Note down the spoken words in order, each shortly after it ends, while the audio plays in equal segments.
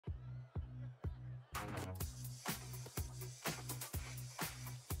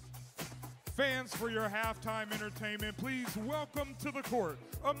Fans, for your halftime entertainment, please welcome to the court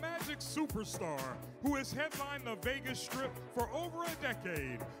a Magic superstar who has headlined the Vegas Strip for over a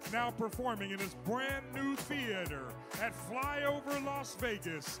decade, now performing in his brand new theater at Flyover Las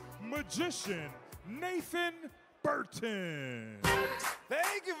Vegas, magician Nathan Burton.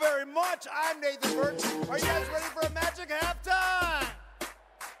 Thank you very much. I'm Nathan Burton. Are you guys ready for a Magic halftime?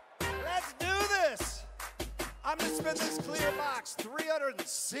 Let's do this. I'm gonna spin this clear box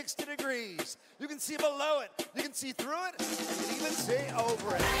 360 degrees. You can see below it, you can see through it, and you can even see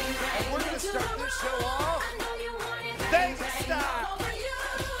over it. And we're gonna start this show off Vegas style. Oh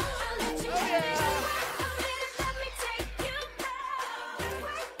yeah.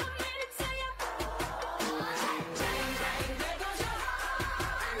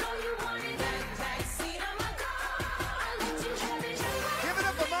 Give it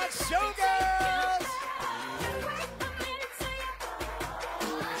up for my showgirls!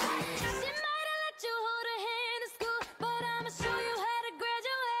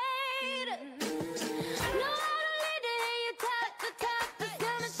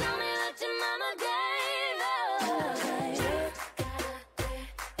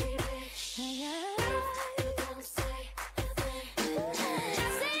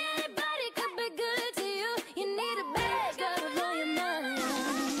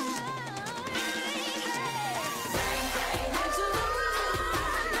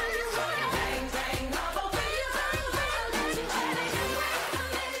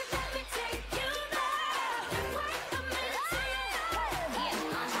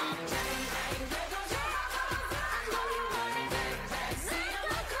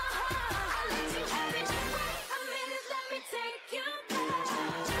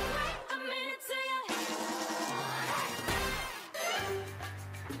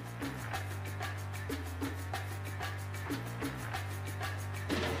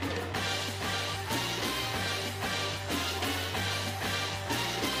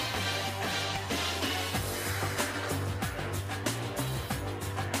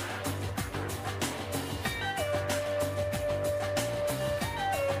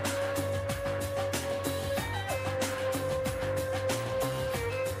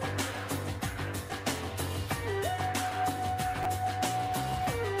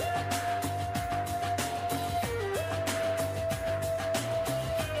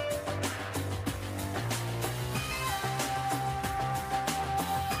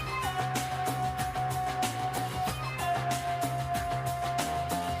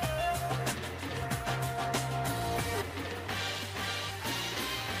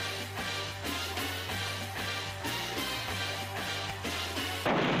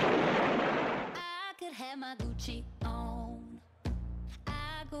 My Gucci on,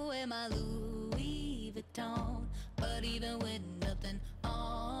 I go wear my Louis Vuitton, but even with nothing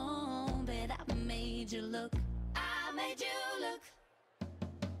on, bet I made you look. I made you look.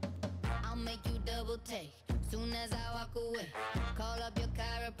 I'll make you double take soon as I walk away. Call up your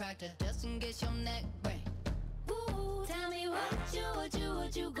chiropractor just in case your neck break. Ooh, tell me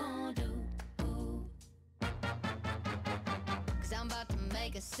what you gonna do? Ooh. Cause I'm about to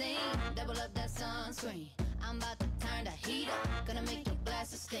make a scene, double up that sunscreen. I'm about to turn the heat up, gonna make your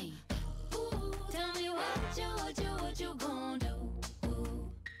glasses steam. Ooh, tell me what you gonna do?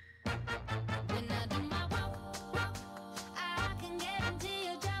 Ooh. When I do my walk, I can guarantee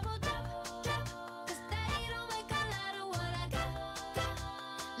your job will drop. Cause they don't make a lot of what I got.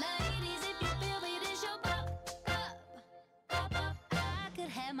 Ladies, if you feel me, this your pop. I could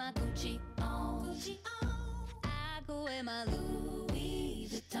have my Gucci on. I go wear my Louis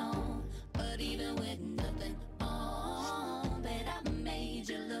Vuitton, but even with nothing on, bet I made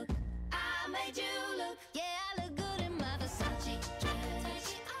you look. I made you look. Yeah, I look good in my Versace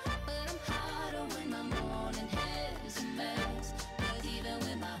dress, but I'm hotter when my morning hair is a mess. But even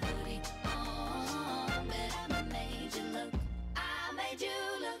with my hoodie on, bet I made you look. I made you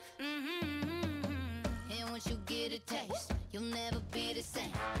look. And once you get a taste, you'll never be the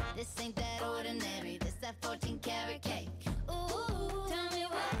same. This ain't that ordinary, this that 14 karat cake. Ooh, tell me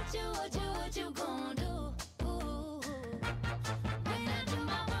what you gonna do? Ooh, when I do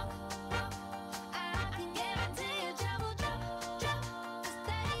my walk, I can guarantee your job will drop. Cause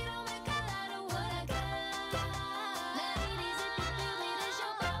they don't make a lot of what I got. Ladies, if you feel me, this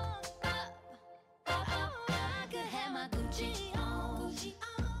your pop. I could have my Gucci on.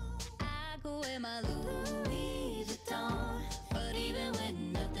 I go wear my Louis Vuitton, but even with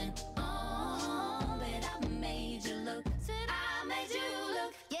nothing on, bet I made you look.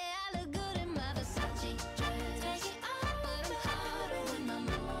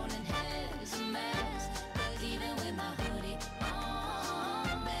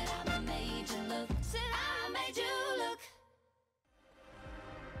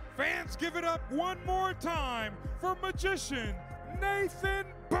 Fans, give it up one more time for magician Nathan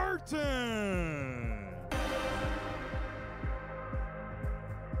Burton.